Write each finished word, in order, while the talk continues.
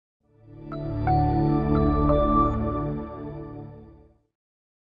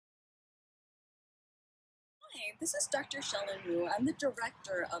This is Dr. Shellen Wu. I'm the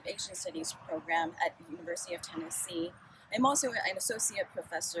director of Asian Studies program at the University of Tennessee. I'm also an associate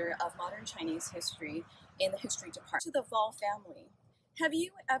professor of modern Chinese history in the history department. To the Vol family, have you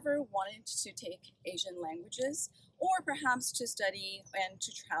ever wanted to take Asian languages or perhaps to study and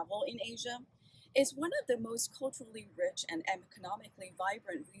to travel in Asia? It's one of the most culturally rich and economically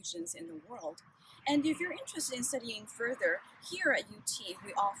vibrant regions in the world. And if you're interested in studying further, here at UT,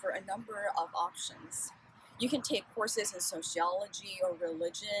 we offer a number of options. You can take courses in sociology or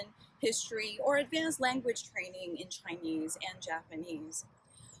religion, history, or advanced language training in Chinese and Japanese.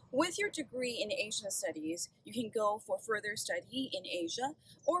 With your degree in Asian studies, you can go for further study in Asia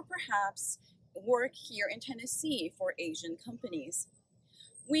or perhaps work here in Tennessee for Asian companies.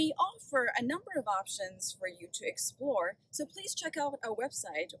 We offer a number of options for you to explore, so please check out our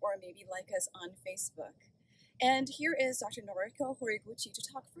website or maybe like us on Facebook. And here is Dr. Noriko Horiguchi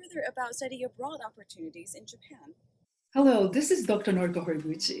to talk further about study abroad opportunities in Japan. Hello, this is Dr. Noriko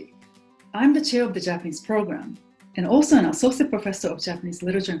Horiguchi. I'm the chair of the Japanese program and also an associate professor of Japanese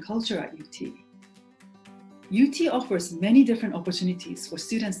literature and culture at UT. UT offers many different opportunities for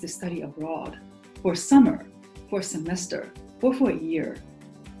students to study abroad for summer, for a semester, or for a year.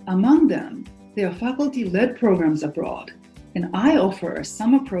 Among them, there are faculty-led programs abroad, and I offer a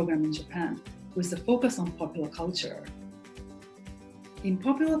summer program in Japan with a focus on popular culture. In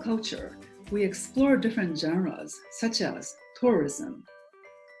popular culture, we explore different genres such as tourism,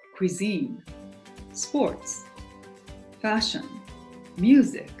 cuisine, sports, fashion,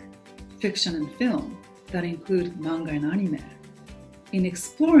 music, fiction and film that include manga and anime. In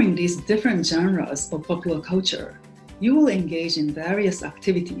exploring these different genres of popular culture, you will engage in various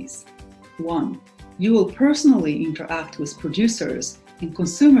activities. 1. You will personally interact with producers and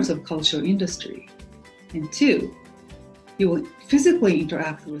consumers of cultural industry. And 2, you will physically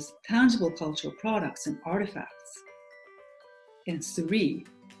interact with tangible cultural products and artifacts. And 3,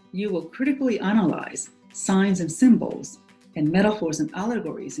 you will critically analyze signs and symbols and metaphors and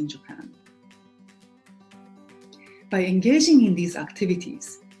allegories in Japan. By engaging in these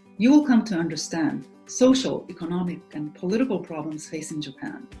activities, you will come to understand social, economic, and political problems facing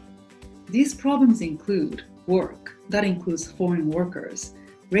Japan. These problems include work, that includes foreign workers,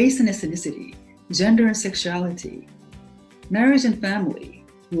 race and ethnicity, gender and sexuality, marriage and family,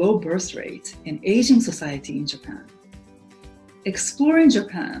 low birth rate, and aging society in Japan. Exploring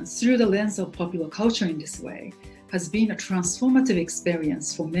Japan through the lens of popular culture in this way has been a transformative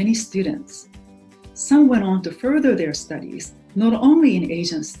experience for many students. Some went on to further their studies, not only in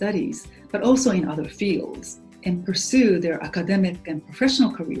Asian studies, but also in other fields, and pursue their academic and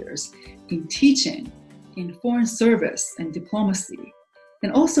professional careers in teaching, in foreign service and diplomacy,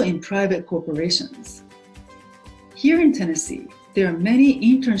 and also in private corporations. Here in Tennessee, there are many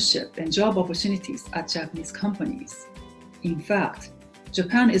internship and job opportunities at Japanese companies. In fact,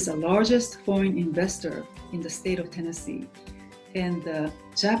 Japan is the largest foreign investor in the state of Tennessee, and the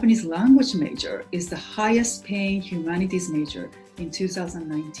Japanese language major is the highest paying humanities major in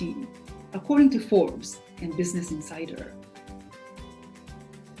 2019, according to Forbes and Business Insider.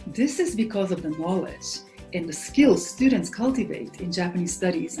 This is because of the knowledge and the skills students cultivate in Japanese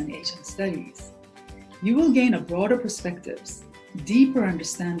studies and Asian studies. You will gain a broader perspectives, deeper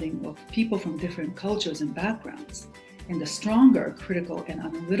understanding of people from different cultures and backgrounds, and a stronger critical and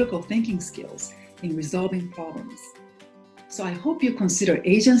analytical thinking skills in resolving problems. So I hope you consider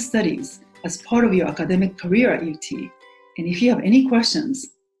Asian studies as part of your academic career at UT. And if you have any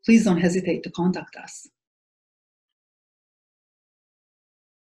questions, please don't hesitate to contact us.